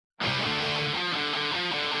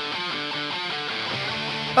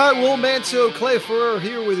All right, Will Manso, Clay Ferrer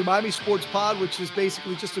here with the Miami Sports Pod, which is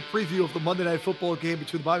basically just a preview of the Monday Night Football game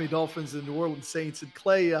between the Miami Dolphins and the New Orleans Saints. And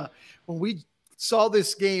Clay, when we saw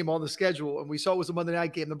this game on the schedule and we saw it was a Monday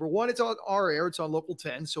night game, number one, it's on our air, it's on Local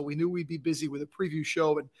 10, so we knew we'd be busy with a preview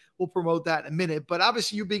show, and we'll promote that in a minute. But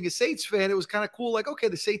obviously, you being a Saints fan, it was kind of cool, like, okay,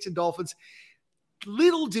 the Saints and Dolphins.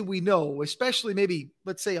 Little did we know, especially maybe,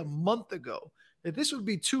 let's say, a month ago, that this would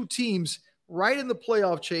be two teams right in the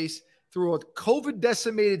playoff chase through a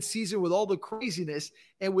COVID-decimated season with all the craziness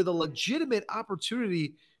and with a legitimate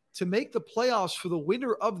opportunity to make the playoffs for the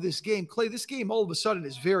winner of this game. Clay, this game all of a sudden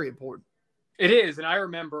is very important. It is, and I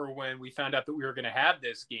remember when we found out that we were going to have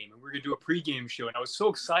this game and we were going to do a pregame show, and I was so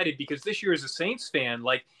excited because this year as a Saints fan,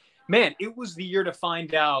 like, man, it was the year to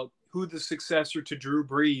find out who the successor to Drew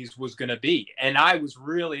Brees was going to be, and I was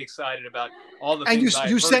really excited about all the things. And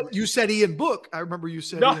you said Ian Book. I remember you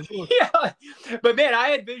said Ian Book. Yeah, but man, I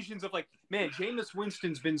had visions of like, man, Jameis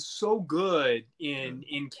Winston's been so good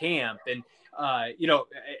in camp, and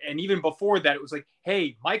and even before that, it was like,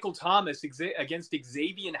 hey, Michael Thomas against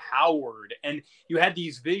Xavier Howard, and you had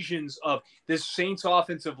these visions of this Saints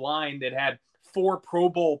offensive line that had 4 Pro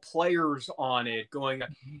Bowl players on it going,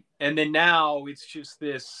 and then now it's just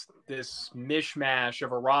this mishmash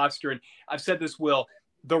of a roster. And I've said this, Will,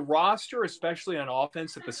 the roster, especially on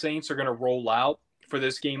offense, that the Saints are going to roll out for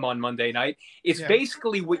this game on Monday night, it's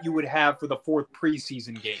basically what you would have for the 4th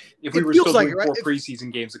preseason game if we were still doing 4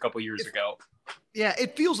 preseason games a couple years ago. Yeah,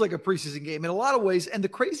 it feels like a preseason game in a lot of ways. And the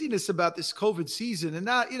craziness about this COVID season, and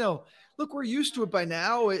not, look, we're used to it by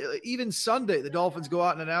now. Even Sunday, the Dolphins go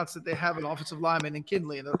out and announce that they have an offensive lineman in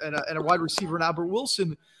Kinley and a wide receiver in Albert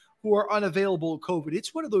Wilson who are unavailable with COVID.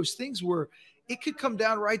 It's one of those things where it could come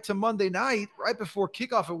down right to Monday night, right before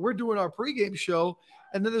kickoff, and we're doing our pregame show,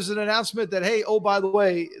 and then there's an announcement that, hey, oh, by the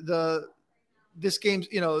way, this game,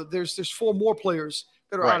 there's 4 more players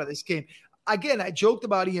that are out of this game. Again, I joked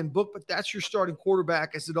about Ian Book, but that's your starting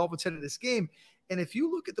quarterback as the Dolphins head of this game. And if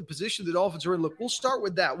you look at the position the Dolphins are in, look, we'll start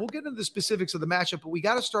with that. We'll get into the specifics of the matchup, but we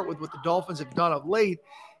got to start with what the Dolphins have done of late.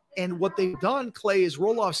 And what they've done, Clay, is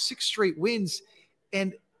roll off 6 straight wins.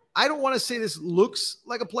 And I don't want to say this looks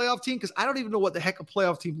like a playoff team because I don't even know what the heck a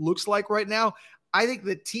playoff team looks like right now. I think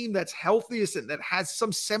the team that's healthiest and that has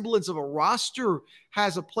some semblance of a roster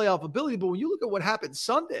has a playoff ability. But when you look at what happened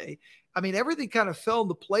Sunday, I mean, everything kind of fell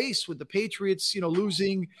into place with the Patriots,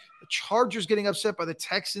 losing, the Chargers getting upset by the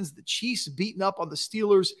Texans, the Chiefs beating up on the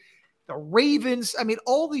Steelers, the Ravens. I mean,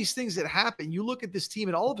 all these things that happen, you look at this team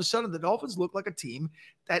and all of a sudden the Dolphins look like a team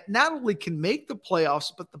that not only can make the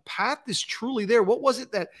playoffs, but the path is truly there. What was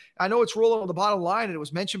it that I know it's rolling on the bottom line and it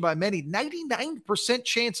was mentioned by many, 99%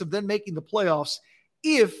 chance of them making the playoffs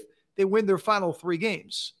if they win their final 3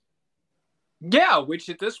 games. Yeah, which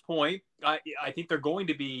at this point, I think they're going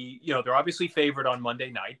to be, they're obviously favored on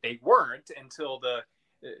Monday night. They weren't until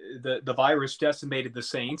the virus decimated the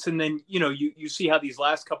Saints. And then, you see how these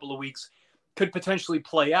last couple of weeks could potentially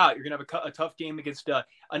play out. You're going to have a tough game against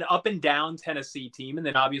an up and down Tennessee team. And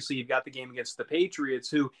then obviously you've got the game against the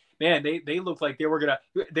Patriots who, man, they looked like they were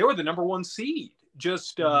the number 1 seed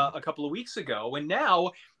just a couple of weeks ago. And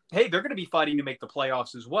now, hey, they're going to be fighting to make the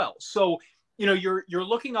playoffs as well. So, you're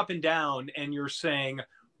looking up and down and you're saying,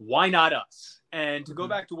 why not us? And to go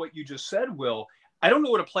back to what you just said, Will, I don't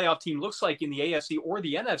know what a playoff team looks like in the AFC or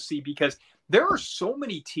the NFC because there are so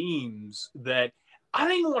many teams that I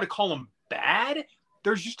don't even want to call them bad.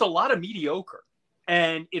 There's just a lot of mediocre.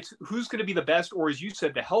 And it's who's going to be the best, or as you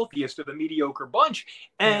said, the healthiest of the mediocre bunch.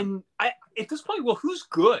 And at this point, well, who's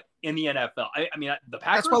good in the NFL? I mean, the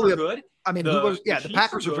Packers are good. The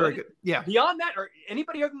Packers are very good. Yeah. Beyond that, or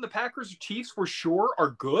anybody other than the Packers or Chiefs for sure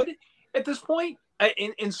are good at this point.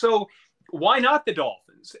 And so why not the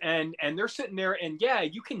Dolphins? And they're sitting there and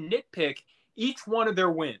you can nitpick each one of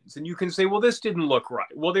their wins and you can say, well, this didn't look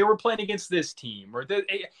right. Well, they were playing against this team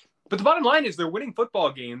but the bottom line is they're winning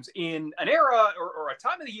football games in an era or a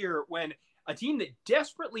time of the year when a team that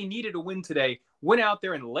desperately needed a win today went out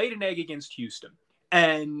there and laid an egg against Houston.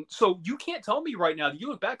 And so you can't tell me right now that you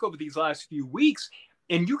look back over these last few weeks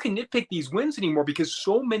and you can nitpick these wins anymore because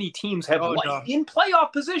so many teams have in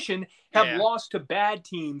playoff position have lost to bad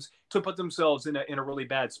teams to put themselves in a really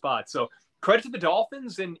bad spot. So credit to the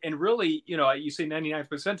Dolphins and really, you say 99th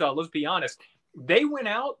percentile, let's be honest. They went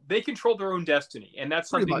out, they controlled their own destiny. And that's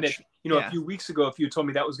something that, a few weeks ago, if you told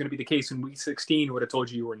me that was going to be the case in week 16, I would have told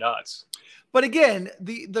you were nuts. But again,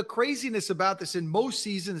 the craziness about this in most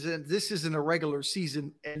seasons, and this isn't a regular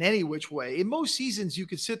season in any which way, in most seasons you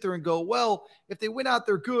could sit there and go, well, if they win out,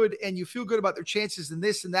 they're good, and you feel good about their chances and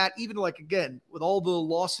this and that, even like, again, with all the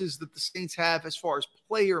losses that the Saints have as far as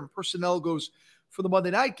player and personnel goes for the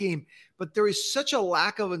Monday night game, but there is such a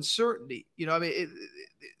lack of uncertainty. You know, I mean,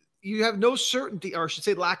 you have no certainty, or I should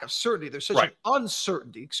say lack of certainty. There's such an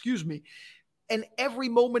uncertainty, and every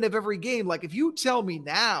moment of every game, like if you tell me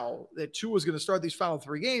now that Tua is going to start these final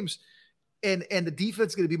 3 games and the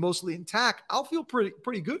defense is going to be mostly intact, I'll feel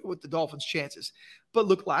pretty good with the Dolphins' chances. But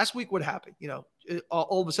look, last week what happened? You know,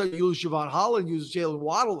 all of a sudden you lose Javon Holland, you lose Jalen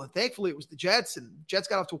Waddle, and thankfully it was the Jets, and Jets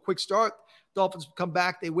got off to a quick start. Dolphins come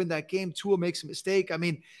back, they win that game. Tua makes a mistake. I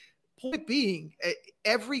mean, point being,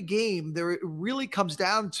 every game there it really comes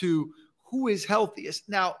down to who is healthiest.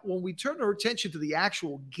 Now, when we turn our attention to the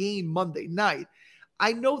actual game Monday night,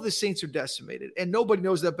 I know the Saints are decimated, and nobody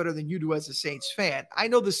knows that better than you do as a Saints fan. I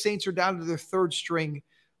know the Saints are down to their 3rd string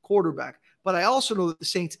quarterback, but I also know that the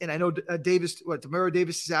Saints, and I know Demario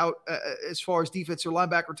Davis is out as far as defense or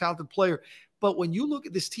linebacker, talented player. But when you look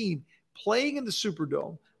at this team playing in the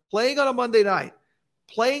Superdome, playing on a Monday night,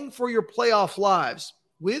 playing for your playoff lives,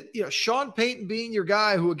 with Sean Payton being your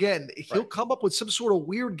guy who, again, he'll come up with some sort of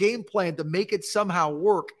weird game plan to make it somehow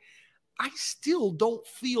work. I still don't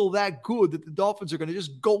feel that good that the Dolphins are going to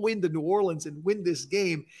just go into New Orleans and win this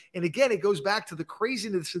game. And again, it goes back to the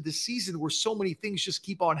craziness of the season where so many things just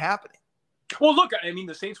keep on happening. Well, look, I mean,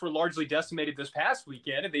 the Saints were largely decimated this past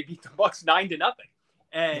weekend, and they beat the Bucs 9-0.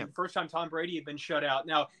 And first time Tom Brady had been shut out.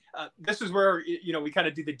 Now, this is where, we kind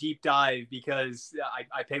of do the deep dive because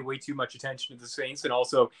I pay way too much attention to the Saints. And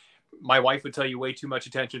also my wife would tell you way too much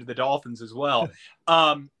attention to the Dolphins as well.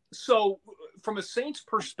 So from a Saints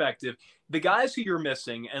perspective, the guys who you're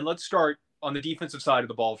missing, and let's start on the defensive side of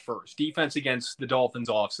the ball first, defense against the Dolphins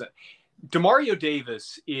offset. Demario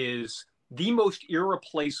Davis is the most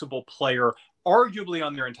irreplaceable player arguably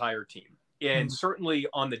on their entire team. And certainly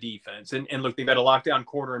on the defense. And look, they've got a lockdown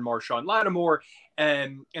corner in Marshawn Lattimore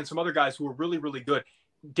and some other guys who are really, really good.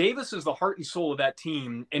 Davis is the heart and soul of that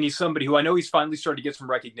team. And he's somebody who I know he's finally started to get some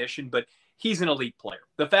recognition, but he's an elite player.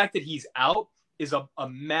 The fact that he's out is a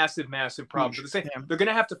massive, massive problem for the Saints. They're going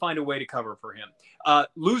to have to find a way to cover for him.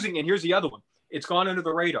 Losing, and here's the other one. It's gone under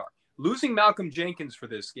the radar. Losing Malcolm Jenkins for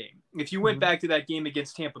this game. If you went back to that game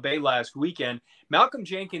against Tampa Bay last weekend, Malcolm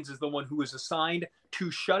Jenkins is the one who was assigned to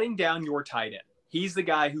shutting down your tight end. He's the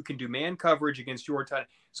guy who can do man coverage against your tight end.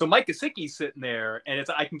 So Mike Gesicki's sitting there, and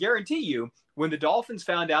I can guarantee you, when the Dolphins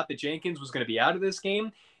found out that Jenkins was going to be out of this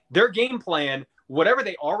game, their game plan, whatever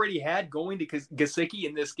they already had going to Gesicki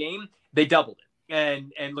in this game, they doubled it.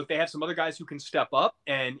 And look, they have some other guys who can step up,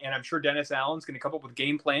 and I'm sure Dennis Allen's going to come up with a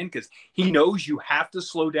game plan because he knows you have to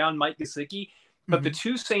slow down Mike Gesicki. But the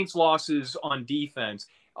 2 Saints losses on defense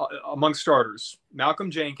among starters,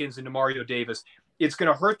 Malcolm Jenkins and Demario Davis, it's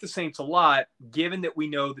going to hurt the Saints a lot, given that we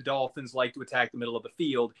know the Dolphins like to attack the middle of the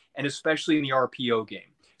field, and especially in the RPO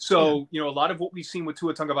game. So, a lot of what we've seen with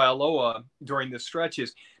Tua Tagovailoa during this stretch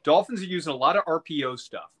is Dolphins are using a lot of RPO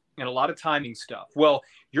stuff and a lot of timing stuff. Well,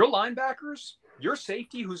 your linebackers, your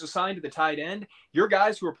safety who's assigned to the tight end, your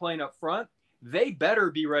guys who are playing up front, they better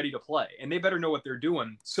be ready to play and they better know what they're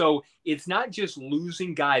doing. So it's not just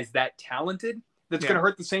losing guys that talented that's going to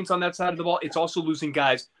hurt the Saints on that side of the ball. It's also losing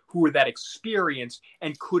guys who are that experienced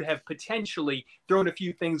and could have potentially thrown a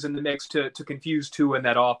few things in the mix to confuse Tua in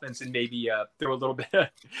that offense and maybe throw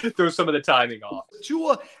some of the timing off.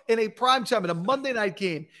 Tua in a prime time, in a Monday night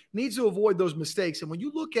game, needs to avoid those mistakes. And when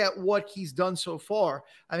you look at what he's done so far,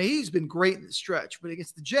 I mean, he's been great in the stretch, but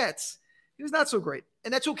against the Jets, he was not so great.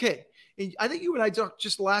 And that's okay. And I think you and I talked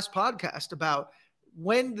just last podcast about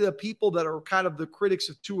when the people that are kind of the critics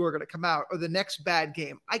of Tua are going to come out or the next bad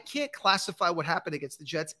game. I can't classify what happened against the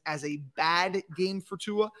Jets as a bad game for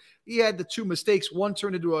Tua. He had the 2 mistakes. One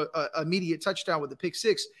turned into a immediate touchdown with a pick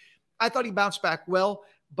 6. I thought he bounced back well.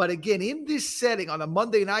 But again, in this setting on a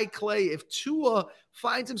Monday night, Clay, if Tua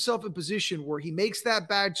finds himself in position where he makes that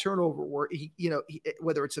bad turnover, where he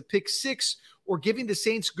whether it's a pick 6 or giving the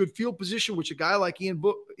Saints good field position, which a guy like Ian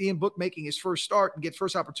Book making his first start and get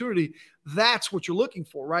first opportunity, that's what you're looking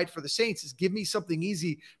for, right? For the Saints is give me something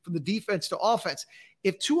easy from the defense to offense.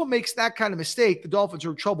 If Tua makes that kind of mistake, the Dolphins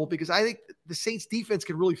are in trouble because I think the Saints defense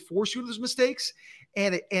can really force you to those mistakes.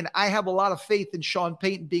 And I have a lot of faith in Sean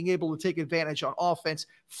Payton being able to take advantage on offense,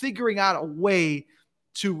 figuring out a way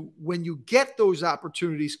to, when you get those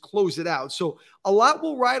opportunities, close it out. So a lot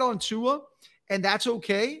will ride on Tua, and that's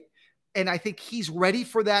okay. And I think he's ready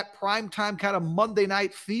for that primetime kind of Monday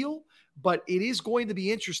night feel. But it is going to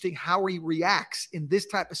be interesting how he reacts in this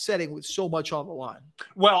type of setting with so much on the line.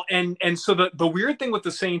 Well, and so the weird thing with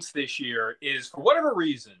the Saints this year is, for whatever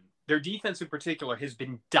reason, their defense in particular has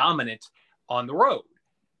been dominant on the road.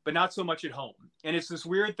 but not so much at home. And it's this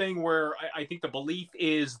weird thing where I think the belief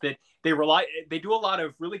is that they do a lot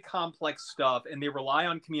of really complex stuff, and they rely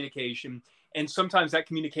on communication. And sometimes that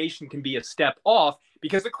communication can be a step off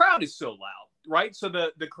because the crowd is so loud, right? So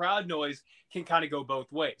the crowd noise can kind of go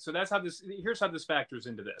both ways. So here's how this factors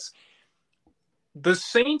into this. The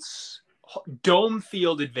Saints dome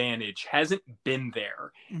field advantage hasn't been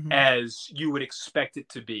there as you would expect it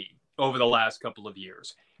to be over the last couple of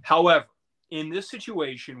years. However, in this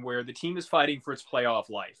situation where the team is fighting for its playoff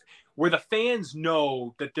life, where the fans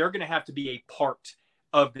know that they're going to have to be a part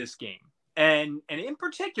of this game, and in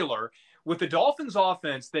particular with the Dolphins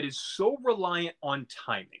offense that is so reliant on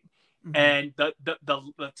timing, and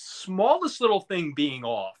the smallest little thing being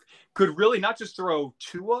off could really not just throw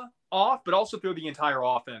Tua off, but also throw the entire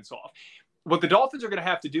offense off. What the Dolphins are going to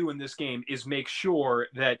have to do in this game is make sure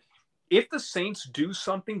that if the Saints do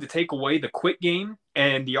something to take away the quick game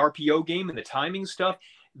and the RPO game and the timing stuff,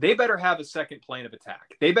 they better have a second plan of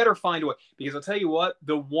attack. They better find a way, because I'll tell you what,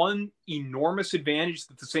 the one enormous advantage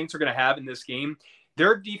that the Saints are going to have in this game,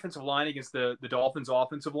 their defensive line against the Dolphins'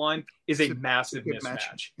 offensive line is a massive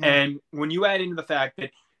mismatch. And when you add into the fact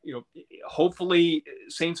that, hopefully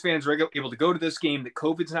Saints fans are able to go to this game, that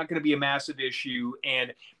COVID's not going to be a massive issue,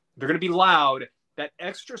 and they're going to be loud, that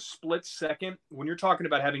extra split second when you're talking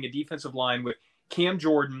about having a defensive line with Cam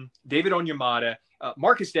Jordan, David Onyemata,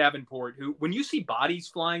 Marcus Davenport, who, when you see bodies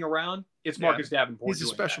flying around, it's Marcus Davenport. He's a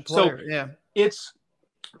special player. So it's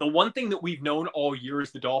the one thing that we've known all year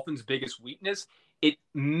is the Dolphins' biggest weakness. It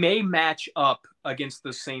may match up against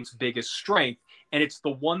the Saints' biggest strength, and it's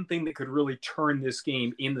the one thing that could really turn this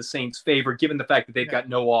game in the Saints' favor, given the fact that they've got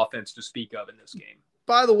no offense to speak of in this game.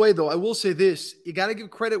 By the way, though, I will say this. You got to give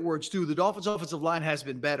credit where it's due. The Dolphins' offensive line has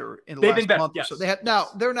been better in the last month or so.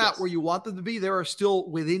 They're not where you want them to be. There are still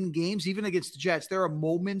within games, even against the Jets, there are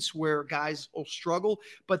moments where guys will struggle,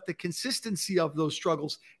 but the consistency of those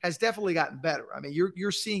struggles has definitely gotten better. I mean,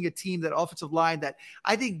 you're seeing a team, that offensive line, that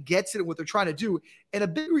I think gets it in what they're trying to do. And a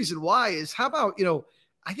big reason why is, how about,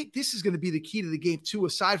 I think this is going to be the key to the game too,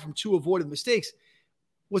 aside from two avoided mistakes.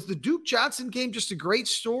 Was the Duke Johnson game just a great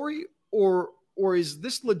story, or is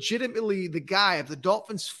this legitimately the guy? If the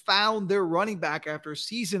Dolphins found their running back after a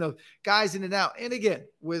season of guys in and out, and again,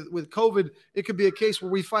 with COVID, it could be a case where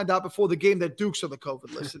we find out before the game that Duke's on the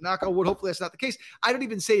COVID list. And knock on wood, hopefully that's not the case. I don't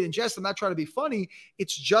even say it in jest. I'm not trying to be funny.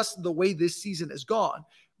 It's just the way this season has gone.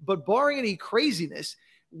 But barring any craziness,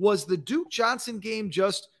 was the Duke Johnson game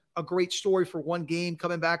just a great story for one game,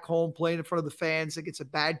 coming back home, playing in front of the fans against a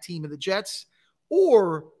bad team in the Jets?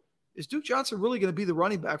 Or is Duke Johnson really going to be the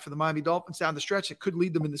running back for the Miami Dolphins down the stretch that could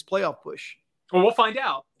lead them in this playoff push? Well, we'll find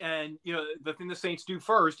out. And, the thing the Saints do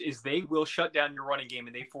first is they will shut down your running game,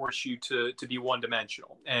 and they force you to be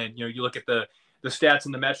one-dimensional. And, you look at the stats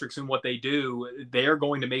and the metrics and what they do, they are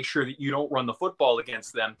going to make sure that you don't run the football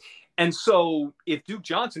against them. And so if Duke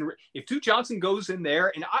Johnson goes in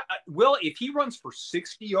there, and if he runs for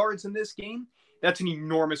 60 yards in this game, that's an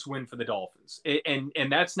enormous win for the Dolphins. And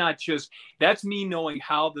that's me knowing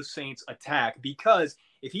how the Saints attack, because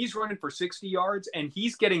if he's running for 60 yards and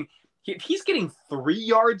he's getting 3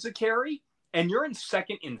 yards a carry and you're in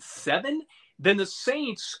 2nd and 7, then the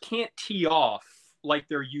Saints can't tee off like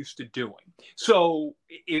they're used to doing. So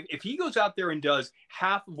if he goes out there and does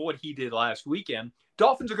half of what he did last weekend,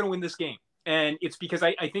 Dolphins are going to win this game. And it's because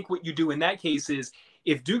I think what you do in that case is,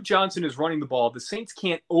 if Duke Johnson is running the ball, the Saints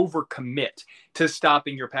can't overcommit to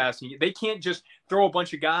stopping your passing. They can't just throw a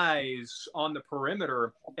bunch of guys on the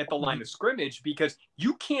perimeter at the line of scrimmage, because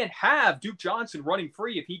you can't have Duke Johnson running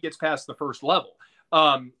free if he gets past the first level.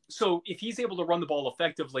 So if he's able to run the ball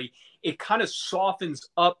effectively, it kind of softens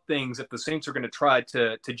up things if the Saints are going to try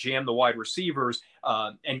to jam the wide receivers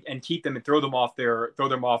and keep them and throw them off their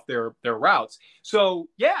routes. So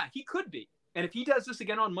yeah, he could be. And if he does this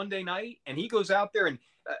again on Monday night and he goes out there and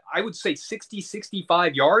I would say 60,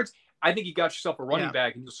 65 yards, I think you got yourself a running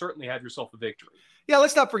back, and you'll certainly have yourself a victory. Yeah,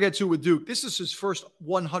 let's not forget, too, with Duke, this is his first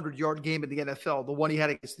 100-yard game in the NFL, the one he had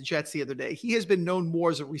against the Jets the other day. He has been known more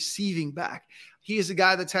as a receiving back. He is a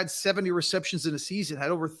guy that's had 70 receptions in a season,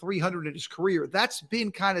 had over 300 in his career. That's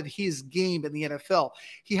been kind of his game in the NFL.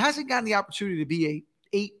 He hasn't gotten the opportunity to be a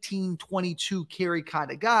 18, 22 carry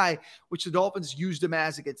kind of guy, which the Dolphins used him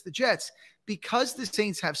as against the Jets. Because the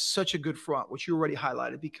Saints have such a good front, which you already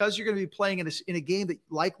highlighted, because you're going to be playing in a game that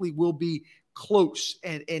likely will be close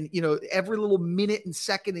and every little minute and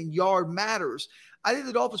second and yard matters, I think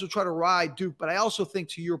the Dolphins will try to ride Duke. But I also think,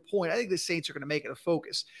 to your point, I think the Saints are going to make it a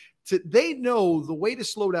focus. They know the way to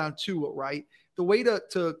slow down Tua, right? The way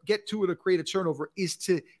to get Tua to create a turnover is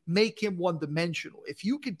to make him one-dimensional. If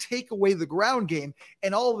you can take away the ground game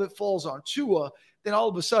and all of it falls on Tua, then all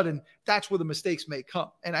of a sudden that's where the mistakes may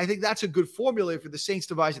come. And I think that's a good formula for the Saints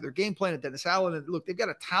devising their game plan. And Dennis Allen, and look, they've got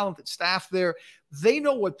a talented staff there. They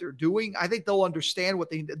know what they're doing. I think they'll understand what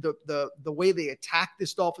the way they attack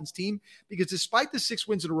this Dolphins team, because despite the 6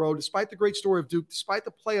 wins in a row, despite the great story of Duke, despite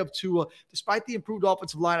the play of Tua, despite the improved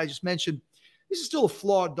offensive line I just mentioned, this is still a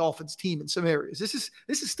flawed Dolphins team in some areas. This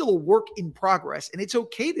is still a work in progress, and it's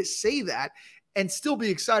okay to say that and still be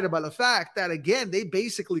excited by the fact that, again, they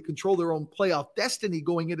basically control their own playoff destiny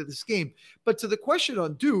going into this game. But to the question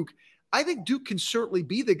on Duke, I think Duke can certainly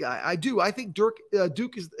be the guy. I do. I think Duke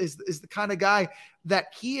is the kind of guy that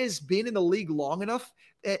he has been in the league long enough.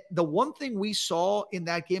 The one thing we saw in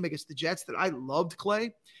that game against the Jets that I loved,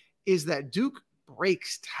 Clay, is that Duke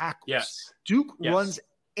breaks tackles. Yes. Duke runs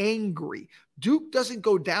angry. Duke doesn't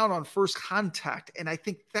go down on first contact. And I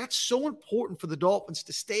think that's so important for the Dolphins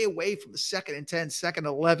to stay away from the 2nd and 10, 2nd and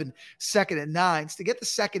 11, 2nd and 9s, to get the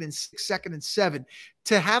 2nd and 6, 2nd and 7,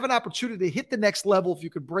 to have an opportunity to hit the next level if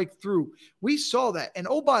you could break through. We saw that. And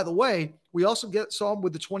oh, by the way, we also saw him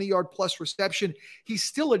with the 20-yard plus reception. He's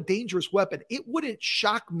still a dangerous weapon. It wouldn't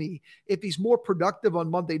shock me if he's more productive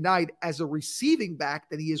on Monday night as a receiving back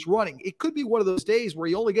than he is running. It could be one of those days where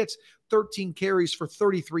he only gets 13 carries for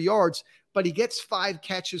 33 yards, but he gets 5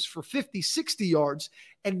 catches for 50, 60 yards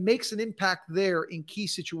and makes an impact there in key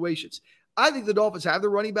situations. I think the Dolphins have the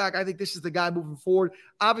running back. I think this is the guy moving forward.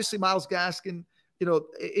 Obviously, Myles Gaskin,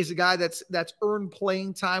 is a guy that's earned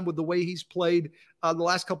playing time with the way he's played the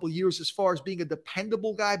last couple of years as far as being a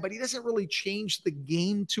dependable guy, but he doesn't really change the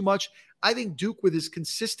game too much. I think Duke, with his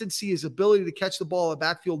consistency, his ability to catch the ball in the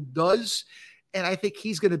backfield, does. And I think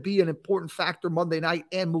he's going to be an important factor Monday night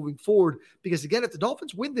and moving forward, because, again, if the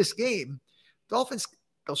Dolphins win this game, those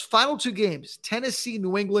final 2 games, Tennessee,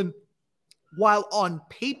 New England, while on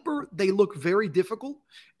paper they look very difficult,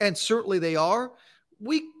 and certainly they are,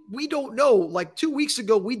 we don't know. Like 2 weeks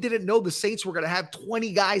ago, we didn't know the Saints were going to have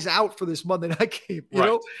 20 guys out for this Monday night game, you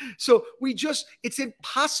know? So it's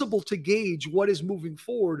impossible to gauge what is moving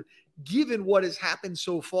forward given what has happened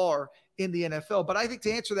so far in the NFL. But I think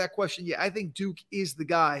to answer that question, I think Duke is the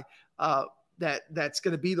guy that's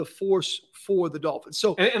going to be the force for the Dolphins.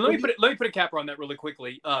 So, and let me put a capper on that really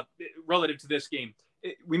quickly relative to this game.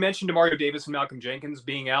 We mentioned Demario Davis and Malcolm Jenkins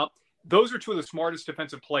being out. Those are 2 of the smartest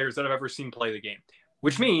defensive players that I've ever seen play the game,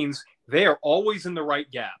 which means they are always in the right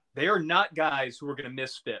gap. They are not guys who are going to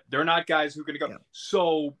misfit. They're not guys who are going to go. Yeah.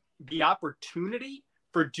 So the opportunity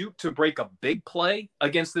for Duke to break a big play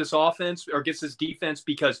against this offense or against this defense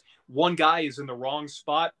because one guy is in the wrong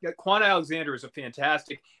spot. Quan Alexander is a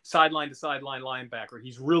fantastic sideline-to-sideline linebacker.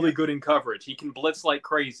 He's really good in coverage. He can blitz like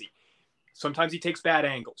crazy. Sometimes he takes bad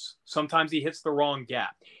angles. Sometimes he hits the wrong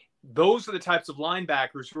gap. Those are the types of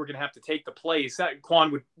linebackers who are going to have to take the plays.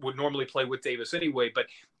 Quan would normally play with Davis anyway, but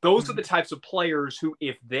those are the types of players who,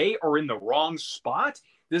 if they are in the wrong spot,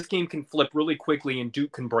 this game can flip really quickly and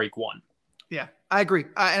Duke can break one. Yeah, I agree.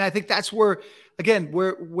 And I think that's where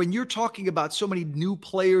when you're talking about so many new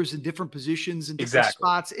players in different positions and different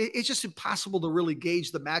spots, it's just impossible to really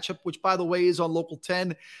gauge the matchup, which, by the way, is on Local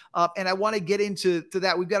 10. And I want to get into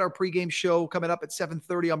that. We've got our pregame show coming up at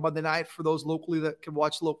 7:30 on Monday night for those locally that can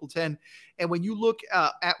watch Local 10. And when you look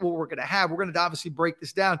at what we're going to have, we're going to obviously break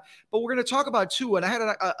this down. But we're going to talk about Tua. And I had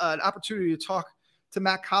an opportunity to talk to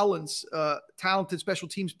Matt Collins, talented special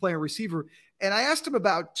teams player and receiver. And I asked him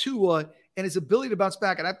about Tua and his ability to bounce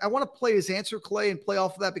back. And I want to play his answer, Clay, and play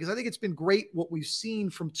off of that, because I think it's been great what we've seen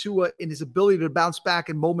from Tua in his ability to bounce back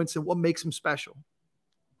in moments and what makes him special.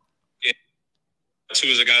 Yeah.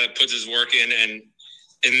 Tua's a guy that puts his work in. And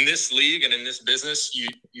in this league and in this business,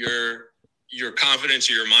 your confidence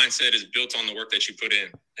or your mindset is built on the work that you put in.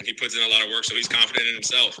 And he puts in a lot of work, so he's confident in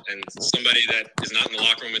himself. And somebody that is not in the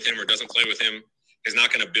locker room with him or doesn't play with him is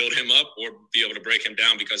not going to build him up or be able to break him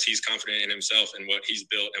down, because he's confident in himself and what he's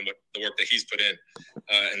built and what the work that he's put in.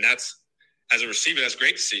 And that's, as a receiver, that's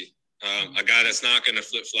great to see. A guy that's not going to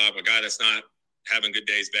flip-flop, a guy that's not having good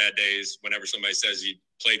days, bad days, whenever somebody says he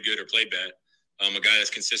played good or played bad. A guy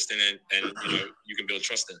that's consistent and you can build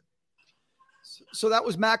trust in. So that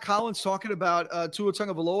was Matt Collins talking about Tua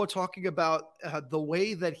Tagovailoa, talking about the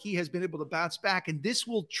way that he has been able to bounce back. And this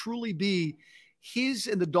will truly be his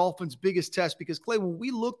and the Dolphins' biggest test, because, Clay, when we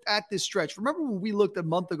looked at this stretch, remember when we looked a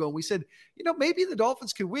month ago and we said, maybe the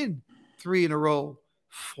Dolphins could win 3 in a row,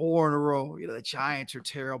 4 in a row. The Giants are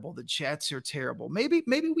terrible. The Jets are terrible. Maybe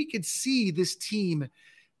we could see this team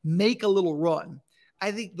make a little run.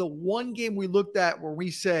 I think the one game we looked at where we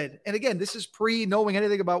said, and again, this is pre-knowing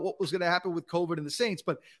anything about what was going to happen with COVID and the Saints,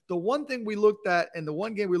 but the one thing we looked at and the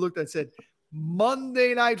one game we looked at said,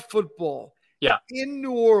 Monday Night Football in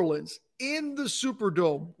New Orleans, in the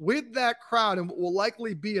Superdome with that crowd, and what will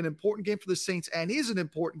likely be an important game for the Saints and is an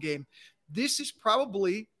important game, this is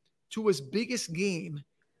probably Tua's biggest game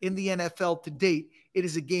in the NFL to date. It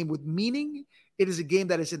is a game with meaning. It is a game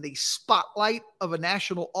that is in the spotlight of a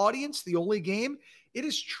national audience, the only game. It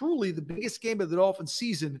is truly the biggest game of the Dolphins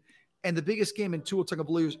season and the biggest game in Tua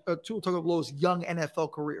Tagovailoa's young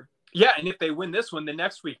NFL career. Yeah, and if they win this one, the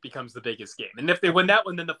next week becomes the biggest game. And if they win that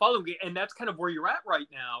one, then the following game. And that's kind of where you're at right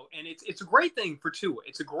now. And it's a great thing for Tua.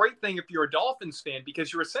 It's a great thing if you're a Dolphins fan,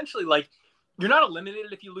 because you're essentially like, you're not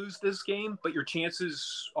eliminated if you lose this game, but your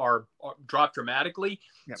chances are drop dramatically.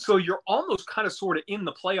 Yep. So you're almost kind of sort of in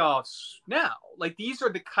the playoffs now. Like, these are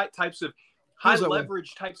the types of high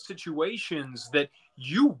leverage type situations that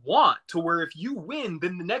you want, to where if you win,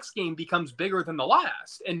 then the next game becomes bigger than the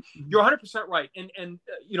last. And you're 100% right. And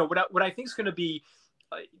you know, what I think is going to be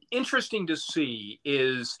interesting to see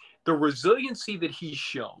is the resiliency that he's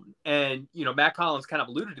shown. And, you know, Matt Collins kind of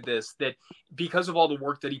alluded to this, that because of all the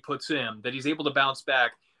work that he puts in, that he's able to bounce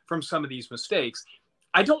back from some of these mistakes.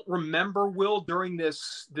 I don't remember, Will, during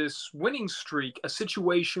this winning streak, a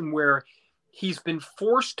situation where he's been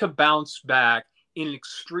forced to bounce back in an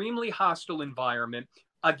extremely hostile environment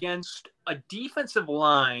against a defensive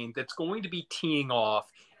line that's going to be teeing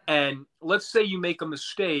off. And let's say you make a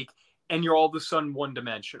mistake and you're all of a sudden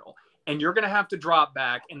one-dimensional, and you're going to have to drop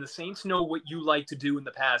back, and the Saints know what you like to do in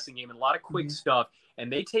the passing game, and a lot of quick stuff,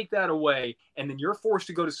 and they take that away, and then you're forced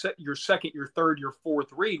to go to your second, your third, your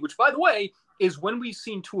fourth read, which, by the way, is when we've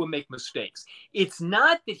seen Tua make mistakes. It's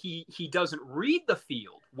not that he doesn't read the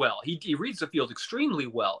field well. He reads the field extremely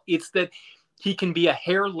well. It's that he can be a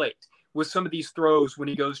hair late with some of these throws when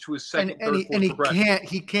he goes to his second, third, fourth.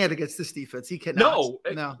 He can't against this defense. He cannot.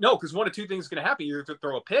 No, because one of two things is going to happen. You're going to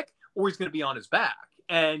throw a pick, or he's going to be on his back.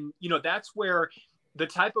 And, you know, that's where the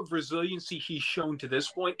type of resiliency he's shown to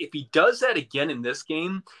this point, if he does that again in this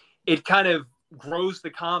game, it kind of grows the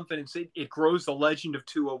confidence. It grows the legend of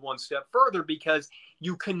Tua one step further, because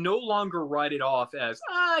you can no longer write it off as,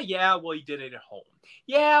 yeah, well, he did it at home.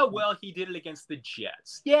 Yeah, well, he did it against the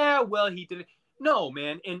Jets. Yeah, well, he did it. No,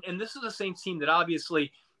 man. And this is the Saints team that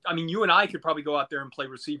obviously, I mean, you and I could probably go out there and play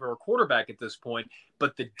receiver or quarterback at this point,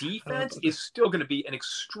 but the defense is still going to be an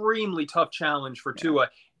extremely tough challenge for Tua.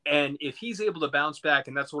 And if he's able to bounce back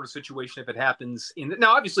in that sort of situation, if it happens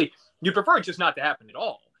now, obviously you prefer it just not to happen at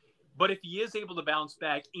all. But if he is able to bounce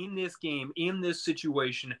back in this game, in this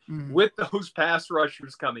situation, with those pass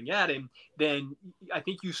rushers coming at him, then I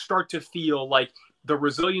think you start to feel like the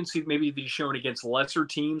resiliency maybe that he's shown against lesser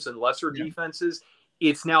teams and lesser defenses,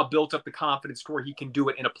 it's now built up the confidence to where he can do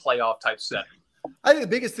it in a playoff type setting. I think the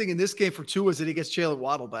biggest thing in this game for Tua is that he gets Jalen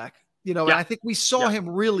Waddle back. You know, and I think we saw him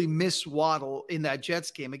really miss Waddle in that Jets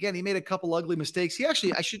game. Again, he made a couple ugly mistakes. He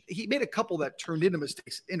made a couple that turned into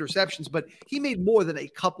mistakes, interceptions, but he made more than a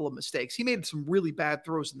couple of mistakes. He made some really bad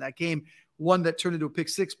throws in that game, one that turned into a pick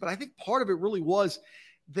six. But I think part of it really was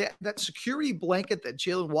that security blanket that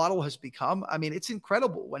Jalen Waddle has become. I mean, it's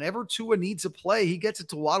incredible. Whenever Tua needs a play, he gets it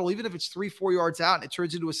to Waddle, even if it's 3-4 yards out, and it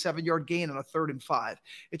turns into a 7-yard gain on a 3rd and 5.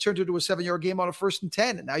 It turns into a 7-yard game on a 1st and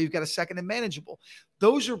 10, and now you've got a 2nd and manageable.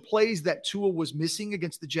 Those are plays that Tua was missing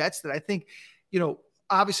against the Jets that I think, you know,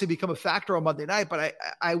 obviously become a factor on Monday night. But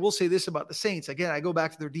I will say this about the Saints. Again, I go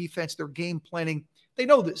back to their defense, their game planning. They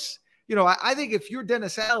know this. You know, I think if you're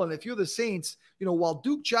Dennis Allen, if you're the Saints, you know, while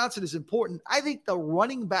Duke Johnson is important, I think the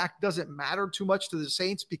running back doesn't matter too much to the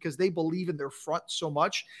Saints because they believe in their front so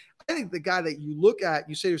much. I think the guy that you look at,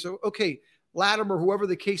 you say to yourself, okay, Latimer, whoever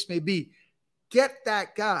the case may be, get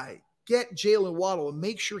that guy, get Jalen Waddle, and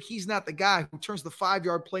make sure he's not the guy who turns the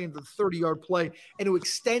 5-yard play into the 30-yard play and who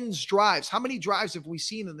extends drives. How many drives have we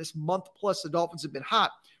seen in this month plus the Dolphins have been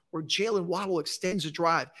hot, where Jalen Waddle extends a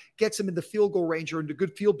drive, gets him in the field goal range or into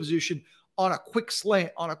good field position on a quick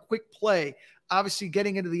slant, on a quick play, obviously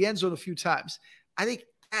getting into the end zone a few times. I think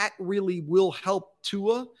that really will help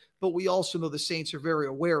Tua, but we also know the Saints are very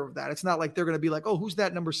aware of that. It's not like they're going to be like, oh, who's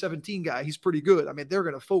that number 17 guy? He's pretty good. I mean, they're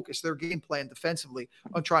going to focus their game plan defensively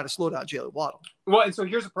on trying to slow down Jalen Waddle. Well, and so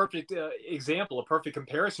here's a perfect example, a perfect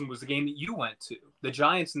comparison was the game that you went to, the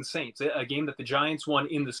Giants and Saints, a game that the Giants won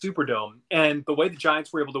in the Superdome. And the way the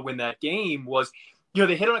Giants were able to win that game was, you know,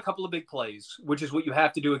 they hit on a couple of big plays, which is what you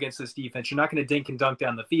have to do against this defense. You're not going to dink and dunk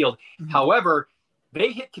down the field. However,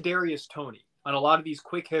 they hit Kadarius Toney on a lot of these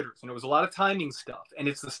quick hitters, and it was a lot of timing stuff, and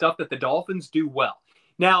it's the stuff that the Dolphins do well.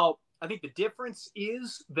 Now, I think the difference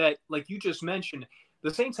is that, like you just mentioned,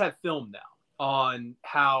 the Saints have film now on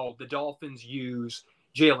how the Dolphins use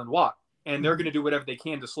Jalen Waddle, and they're going to do whatever they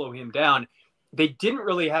can to slow him down. They didn't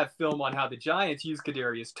really have film on how the Giants use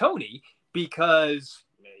Kadarius Toney because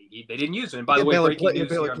They didn't use him. And by the way, Baylor breaking news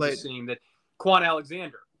Baylor here, I'm played. just seeing that Quan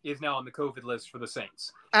Alexander is now on the COVID list for the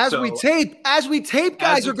Saints. As we tape,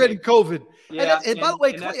 guys are getting COVID. Yeah, and by the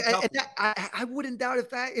way, and I wouldn't doubt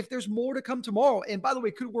if there's more to come tomorrow. And by the way,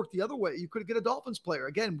 it could work the other way. You could get a Dolphins player.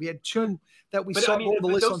 Again, we had two that we saw on the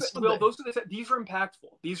list on Sunday. Well, these are impactful.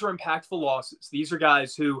 These are impactful losses. These are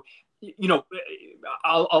guys who, you know,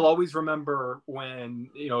 I'll always remember when,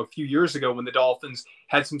 you know, a few years ago when the Dolphins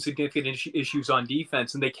had some significant issues on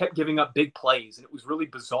defense and they kept giving up big plays and it was really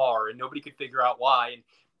bizarre and nobody could figure out why. And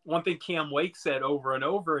one thing Cam Wake said over and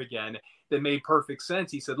over again that made perfect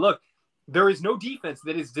sense. He said, look, there is no defense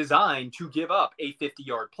that is designed to give up a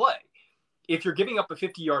 50-yard play. If you're giving up a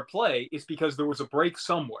 50-yard play, it's because there was a break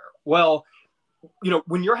somewhere. Well, you know,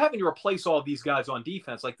 when you're having to replace all of these guys on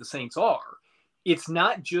defense like the Saints are, it's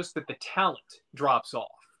not just that the talent drops off.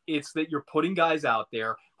 It's that you're putting guys out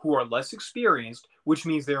there who are less experienced, which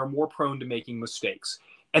means they are more prone to making mistakes.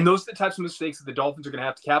 And those are the types of mistakes that the Dolphins are going to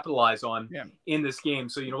have to capitalize on in this game.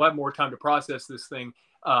 So, you know, we'll have more time to process this thing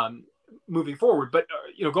moving forward. But,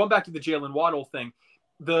 you know, going back to the Jalen Waddle thing,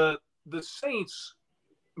 the Saints,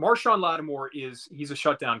 Marshawn Lattimore he's a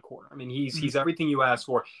shutdown corner. I mean, he's everything you ask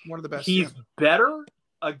for. One of the best. He's better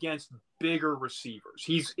against bigger receivers.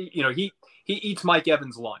 He eats Mike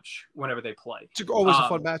Evans' lunch whenever they play. It's always a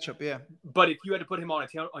fun matchup, yeah. But if you had to put him on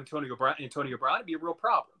Antonio Brown, it'd be a real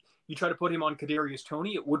problem. You try to put him on Kadarius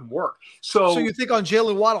Toney, it wouldn't work. So you think on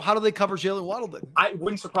Jalen Waddle, how do they cover Jalen Waddle then? It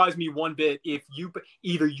wouldn't surprise me one bit if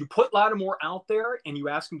either you put Lattimore out there and you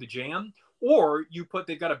ask him to jam, or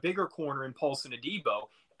they've got a bigger corner in Paulson Adebo,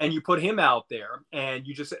 and you put him out there and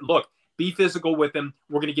you just say, look, be physical with him.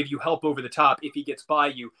 We're going to give you help over the top if he gets by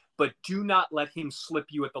you, but do not let him slip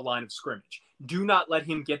you at the line of scrimmage. Do not let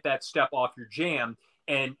him get that step off your jam.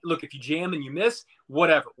 And look, if you jam and you miss,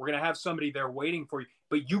 whatever, we're going to have somebody there waiting for you,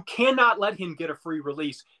 but you cannot let him get a free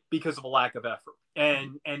release because of a lack of effort.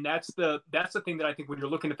 And that's the thing that I think when you're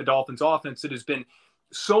looking at the Dolphins offense, it has been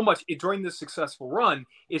so much during this successful run,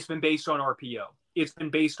 it's been based on RPO. It's been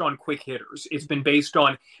based on quick hitters. It's been based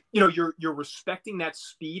on, you know, you're respecting that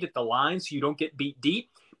speed at the line so you don't get beat deep,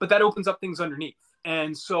 but that opens up things underneath.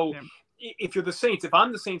 And so if you're the Saints, if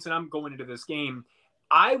I'm the Saints and I'm going into this game,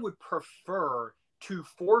 I would prefer to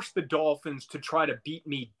force the Dolphins to try to beat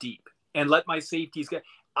me deep and let my safeties get.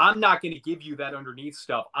 I'm not going to give you that underneath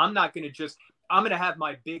stuff. I'm going to have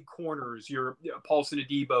my big corners, your Paulson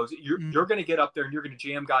Adebos. You're going to get up there and you're going to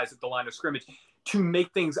jam guys at the line of scrimmage to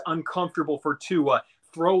make things uncomfortable for Tua,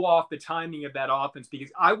 throw off the timing of that offense,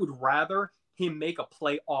 because I would rather him make a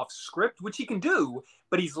play off script, which he can do,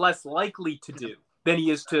 but he's less likely to do than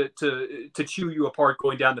he is to chew you apart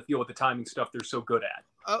going down the field with the timing stuff they're so good at.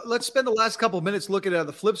 Let's spend the last couple of minutes looking at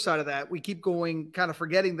the flip side of that. We keep going, kind of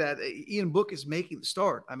forgetting that Ian Book is making the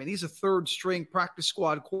start. I mean, he's a third-string practice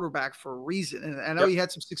squad quarterback for a reason. And I know he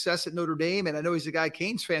had some success at Notre Dame, and I know he's a guy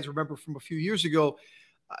Canes fans remember from a few years ago.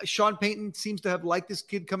 Sean Payton seems to have liked this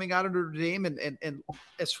kid coming out of Notre Dame and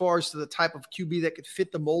as far as to the type of QB that could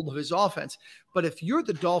fit the mold of his offense. But if you're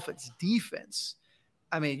the Dolphins defense,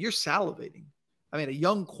 I mean, you're salivating. I mean, a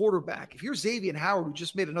young quarterback. If you're Xavier Howard, who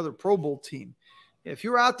just made another Pro Bowl team, if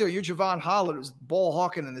you're out there, you're Javon Holland, who's ball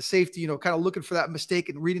hawking and the safety, you know, kind of looking for that mistake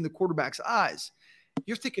and reading the quarterback's eyes,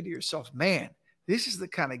 you're thinking to yourself, man, this is the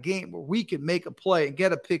kind of game where we can make a play and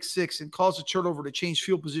get a pick six and cause a turnover to change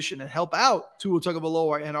field position and help out Tua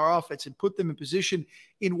Tagovailoa and our offense and put them in position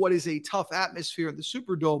in what is a tough atmosphere in the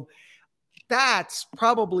Superdome. That's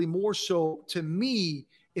probably more so to me.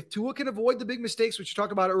 If Tua can avoid the big mistakes, which you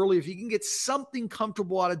talked about earlier, if you can get something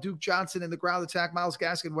comfortable out of Duke Johnson in the ground attack, Myles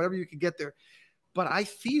Gaskin, whatever you can get there. But I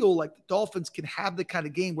feel like the Dolphins can have the kind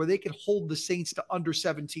of game where they can hold the Saints to under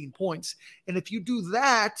 17 points. And if you do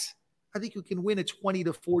that, I think you can win a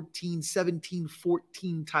 20-14,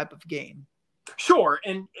 17-14 type of game. Sure.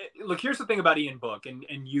 And look, here's the thing about Ian Book. And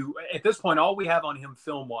you, at this point, all we have on him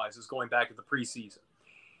film-wise is going back to the preseason.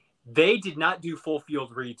 They did not do full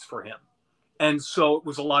field reads for him. And so it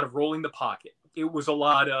was a lot of rolling the pocket. It was a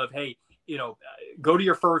lot of, hey, you know, go to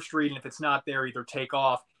your first read, and if it's not there, either take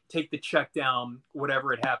off, take the check down,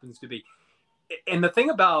 whatever it happens to be. And the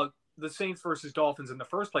thing about the Saints versus Dolphins in the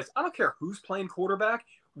first place, I don't care who's playing quarterback.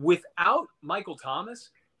 Without Michael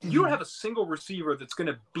Thomas, you don't have a single receiver that's going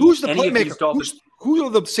to beat any of these Dolphins. Who are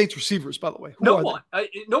the Saints receivers, by the way? No one.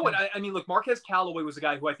 I mean, look, Marquez Callaway was a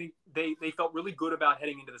guy who I think they felt really good about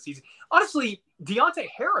heading into the season. Honestly, Deontay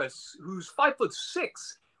Harris, who's 5'6",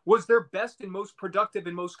 was their best and most productive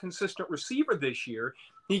and most consistent receiver this year.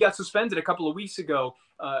 He got suspended a couple of weeks ago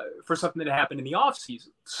for something that happened in the offseason.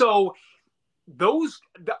 So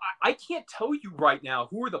I can't tell you right now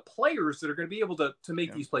who are the players that are going to be able to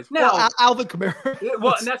make these plays. Now, Alvin Kamara.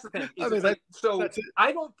 And that's the thing.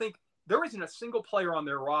 I don't think there isn't a single player on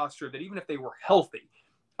their roster that even if they were healthy,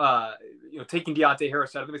 taking Deontay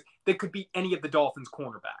Harris out of the mix, that could beat any of the Dolphins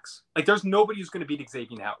cornerbacks. Like there's nobody who's going to beat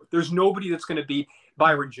Xavier Howard. There's nobody that's going to beat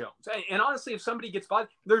Byron Jones. And honestly, if somebody gets by,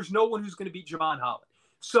 there's no one who's going to beat Javon Holland.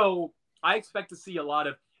 So I expect to see a lot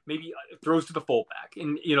of maybe throws to the fullback.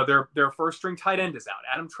 And, their first string tight end is out,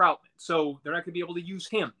 Adam Troutman. So they're not going to be able to use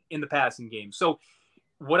him in the passing game. So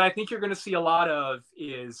what I think you're going to see a lot of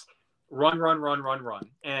is run.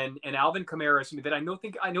 And Alvin Kamara, that I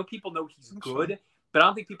know people know he's good, but I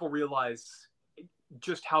don't think people realize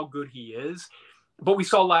just how good he is. But we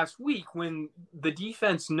saw last week when the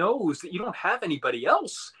defense knows that you don't have anybody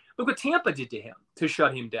else. Look what Tampa did to him to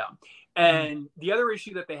shut him down. And the other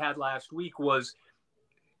issue that they had last week was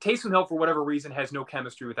Taysom Hill, for whatever reason, has no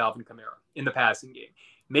chemistry with Alvin Kamara in the passing game.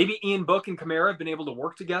 Maybe Ian Book and Kamara have been able to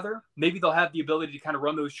work together. Maybe they'll have the ability to kind of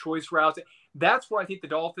run those choice routes. That's where I think the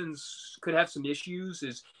Dolphins could have some issues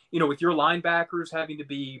is, with your linebackers having to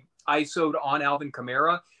be ISO'd on Alvin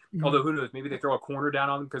Kamara. Although who knows, maybe they throw a corner down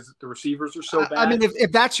on him because the receivers are so bad. I mean,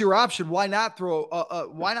 if that's your option, why not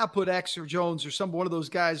why not put X or Jones or one of those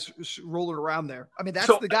guys rolling around there? I mean, that's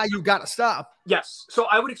the guy you've got to stop. Yes. So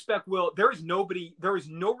I would expect, Will, there is no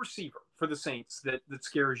receiver for the Saints that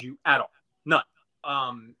scares you at all. None.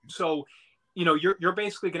 So, you're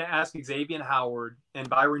basically going to ask Xavier Howard and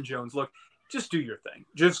Byron Jones, look, just do your thing.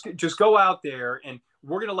 Just go out there and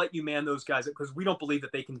we're going to let you man those guys because we don't believe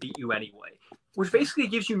that they can beat you anyway, which basically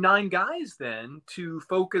gives you 9 guys then to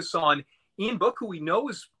focus on. Ian Book, who we know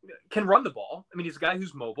can run the ball. I mean, he's a guy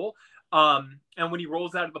who's mobile. And when he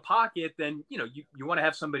rolls out of the pocket, then, you want to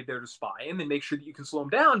have somebody there to spy him and make sure that you can slow him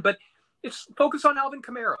down. But it's focus on Alvin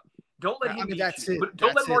Kamara. Don't let him beat you. But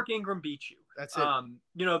don't let Mark Ingram beat you. That's it.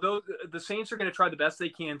 The Saints are going to try the best they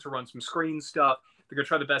can to run some screen stuff. They're going to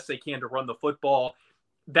try the best they can to run the football.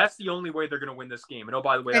 That's the only way they're going to win this game. And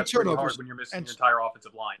by the way, that's pretty hard when you're missing your entire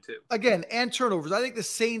offensive line too. Again, and turnovers. I think the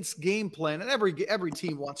Saints game plan, and every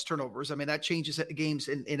team wants turnovers. I mean, that changes games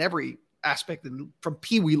in every aspect from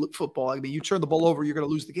peewee football. I mean, you turn the ball over, you're going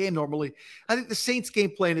to lose the game normally. I think the Saints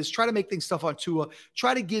game plan is try to make things tough on Tua,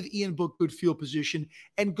 try to give Ian Book good field position,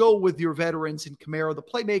 and go with your veterans in Kamara, the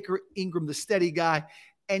playmaker, Ingram, the steady guy,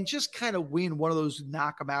 and just kind of win one of those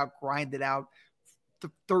knock them out, grind it out.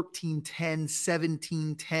 13-10,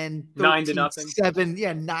 17-10,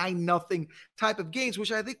 9-0, 9-0 type of games,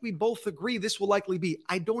 which I think we both agree this will likely be.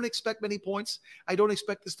 I don't expect many points. I don't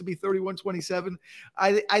expect this to be 31-27.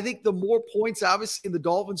 I think the more points, obviously, in the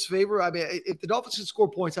Dolphins' favor. I mean, if the Dolphins can score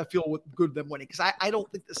points, I feel good them winning because I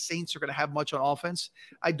don't think the Saints are going to have much on offense.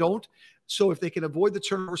 I don't. So if they can avoid the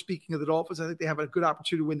turnover, speaking of the Dolphins, I think they have a good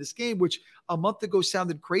opportunity to win this game, which a month ago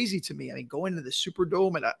sounded crazy to me. I mean, going into the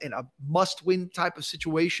Superdome in a must-win type of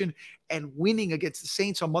situation and winning against the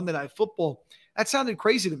Saints on Monday Night Football, that sounded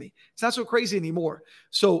crazy to me. It's not so crazy anymore.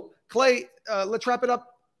 So, Clay, let's wrap it up.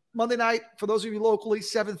 Monday night, for those of you locally,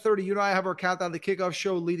 7:30, you and I have our countdown, the kickoff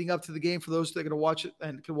show leading up to the game. For those that are going to watch it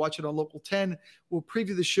and can watch it on Local 10, we'll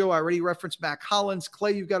preview the show. I already referenced Mac Hollins.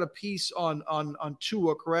 Clay, you've got a piece on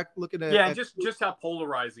Tua, correct? Looking at just how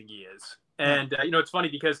polarizing he is. And, it's funny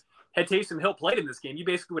because had Taysom Hill played in this game, you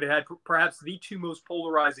basically would have had perhaps the 2 most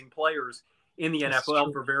polarizing players in the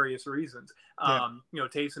NFL for various reasons.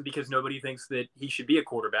 Taysom, because nobody thinks that he should be a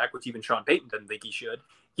quarterback, which even Sean Payton doesn't think he should,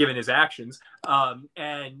 given his actions.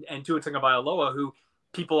 And Tua Tagovailoa, who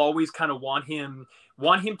people always kind of want him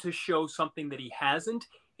to show something that he hasn't,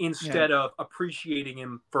 instead of appreciating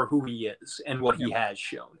him for who he is and what he has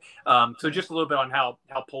shown. So just a little bit on how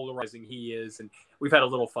polarizing he is, and we've had a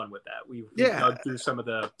little fun with that. We've dug through some of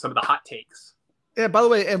the hot takes. Yeah, by the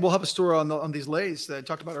way, and we'll have a story on these lays that I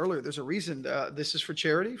talked about earlier. There's a reason this is for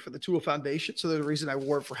charity, for the Tua Foundation. So there's a reason I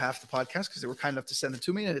wore it for half the podcast because they were kind enough to send it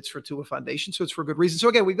to me, and it's for Tua Foundation. So it's for a good reason. So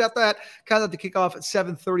again, we've got that kind of to kick off at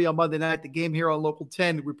 7:30 on Monday night, the game here on Local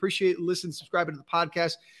 10. We appreciate listening, subscribing to the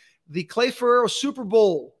podcast. The Clay Ferrero Super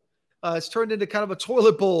Bowl it's turned into kind of a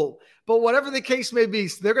toilet bowl. But whatever the case may be,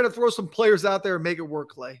 they're going to throw some players out there and make it work,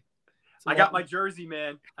 Clay. I got my jersey,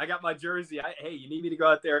 man. I got my jersey. Hey, you need me to go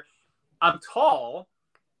out there? I'm tall.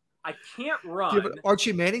 I can't run. Do you have an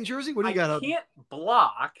Archie Manning jersey? What do you got? I can't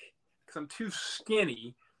block because I'm too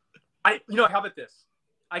skinny. How about this?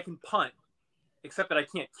 I can punt, except that I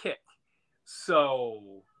can't kick.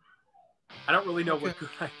 So I don't really know what good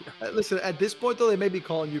I am. Listen, at this point, though, they may be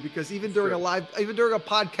calling you because even during a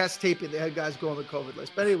podcast taping, they had guys go on the COVID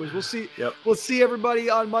list. But anyways, we'll see. Yep. We'll see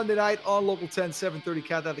everybody on Monday night on Local 10, 7:30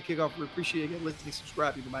 countdown to kickoff. We appreciate you again listening,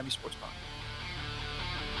 subscribing to Miami Sports Podcast.